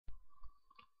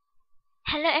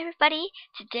Hello everybody.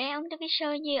 Today I'm gonna be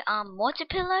showing you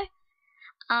Waterpillow.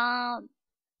 Um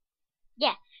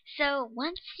yeah. So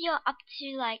once you're up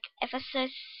to like episode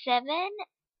 7,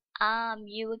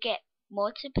 you will get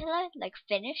Waterpillow like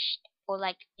finished or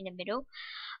like in the middle.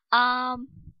 Um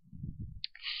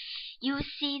you will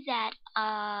see that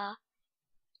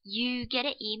you get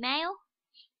an email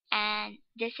and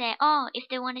they say, oh, if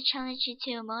they want to challenge you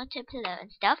to a Waterpillow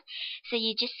and stuff. So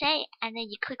you just say and then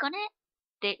you click on it.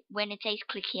 When it says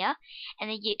click here, and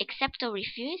then you accept or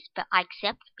refuse, but I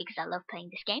accept because I love playing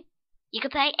this game. You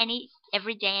can play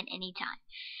every day and any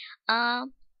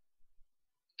time.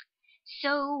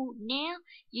 So now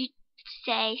you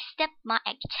say step my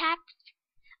attack.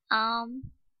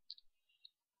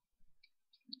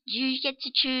 You get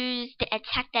to choose the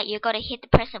attack that you're gonna hit the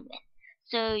person with.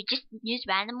 So just use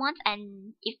random ones,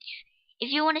 and if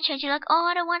you want to change it, like, oh,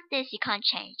 I don't want this, you can't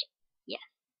change it. Yeah,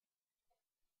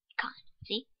 you can't.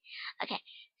 See? Okay.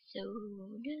 So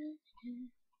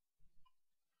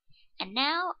and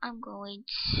now I'm going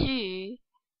to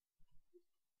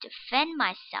defend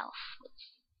myself with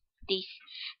this.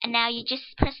 And now you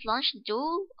just press launch the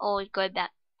duel or go back.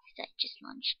 So just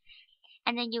launch.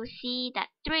 And then you'll see that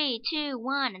 3, 2,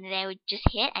 1, and they will just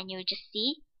hit, and you'll just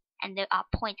see, and there are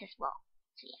points as well.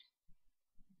 So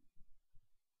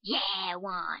yeah. Yeah,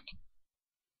 1.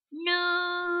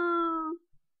 No!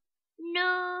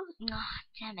 No! Oh,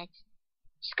 damn it.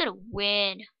 Just gotta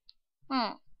win.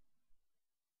 Hope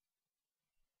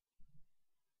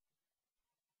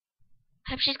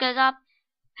she goes up.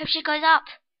 Hope she goes up.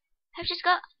 Hope she's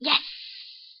got. Yes!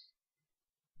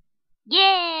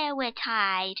 Yeah, we're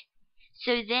tied.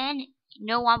 So then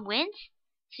no one wins.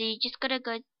 So you just gotta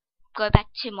go back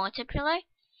to Waterpillow.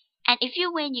 And if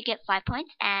you win, you get 5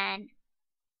 points and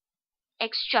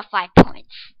extra 5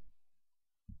 points.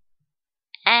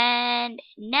 And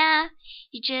now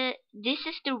this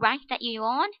is the rank that you're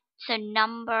on. So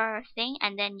number thing,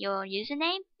 and then your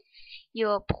username,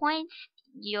 your points,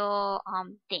 your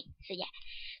thing. So yeah.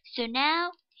 So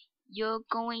now you're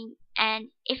going, and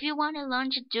if you want to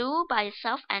launch a duel by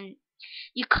yourself, and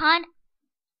you can't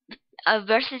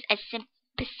versus a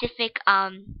specific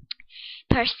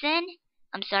person.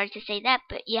 I'm sorry to say that,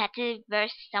 but you have to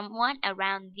verse someone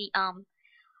around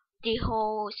the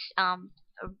whole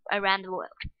around the world.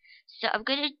 So I'm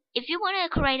gonna, if you want to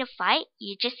create a fight,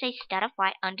 you just say start a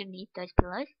fight underneath those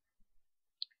pillows.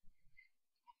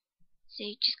 So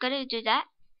you just gotta do that,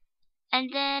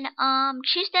 and then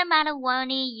choose the amount of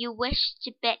money you wish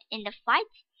to bet in the fight.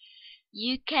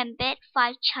 You can bet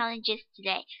 5 challenges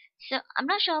today. So I'm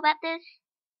not sure about this.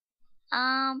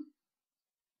 I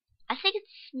think it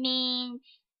means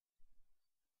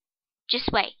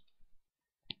just wait.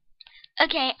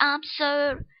 Okay,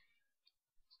 so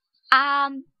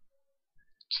um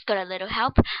just got a little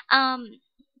help.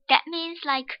 That means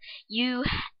like you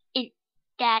it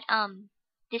that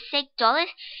the $6.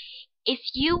 If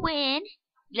you win,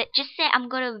 let's just say I'm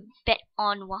gonna bet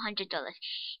on $100.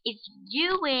 If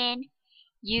you win,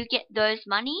 you get those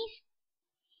monies.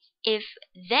 If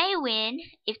they win,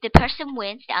 if the person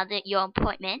wins the other your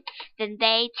appointment, then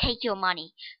they take your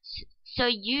money. So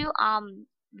you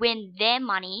win their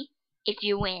money if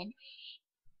you win.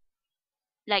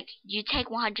 Like you take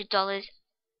 $100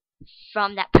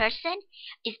 from that person.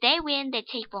 If they win, they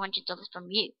take $400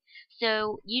 from you.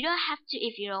 So you don't have to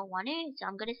if you don't want to. So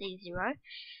I'm gonna say 0.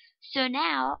 So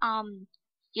now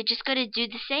you're just gonna do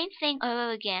the same thing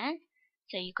over again.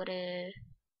 So you gotta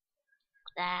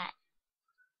that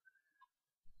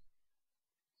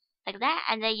like that,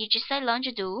 and then you just say launch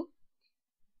a duel.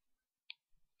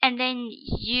 And then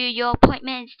your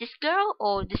appointment is this girl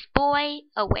or this boy.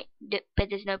 Oh wait, but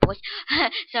there's no boys.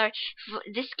 Sorry, for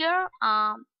this girl,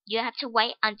 you have to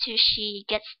wait until she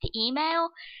gets the email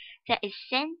that is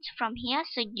sent from here.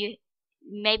 So you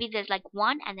maybe there's like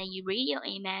 1, and then you read your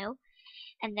email,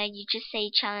 and then you just say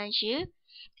challenge you,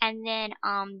 and then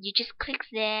you just click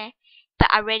there.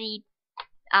 But already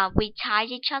we tied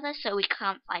each other, so we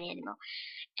can't fight anymore.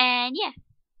 And yeah,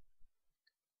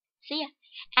 so yeah.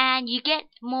 And you get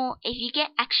more if you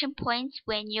get action points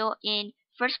when you're in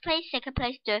first place, second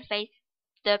place, third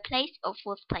place, or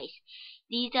fourth place.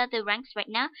 These are the ranks right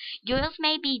now. Yours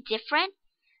may be different,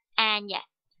 and yeah.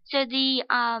 So the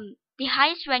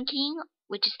highest ranking,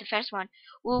 which is the first one,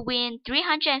 will win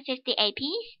 350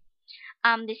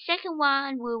 APs. The second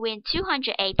one will win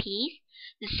 200 APs.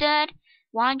 The third,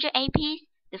 100 APs.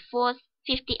 The fourth,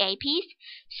 50 APs.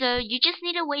 So you just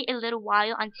need to wait a little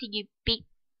while until you beat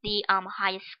the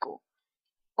highest score,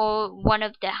 or one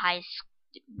of the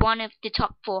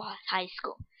top 4 highest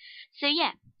score. So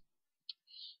yeah,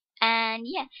 and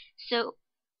yeah, so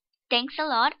thanks a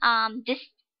lot. This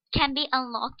can be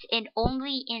unlocked in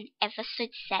only in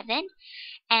episode 7,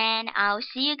 and I'll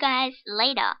see you guys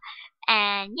later.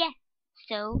 And yeah,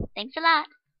 so thanks a lot.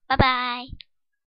 Bye bye.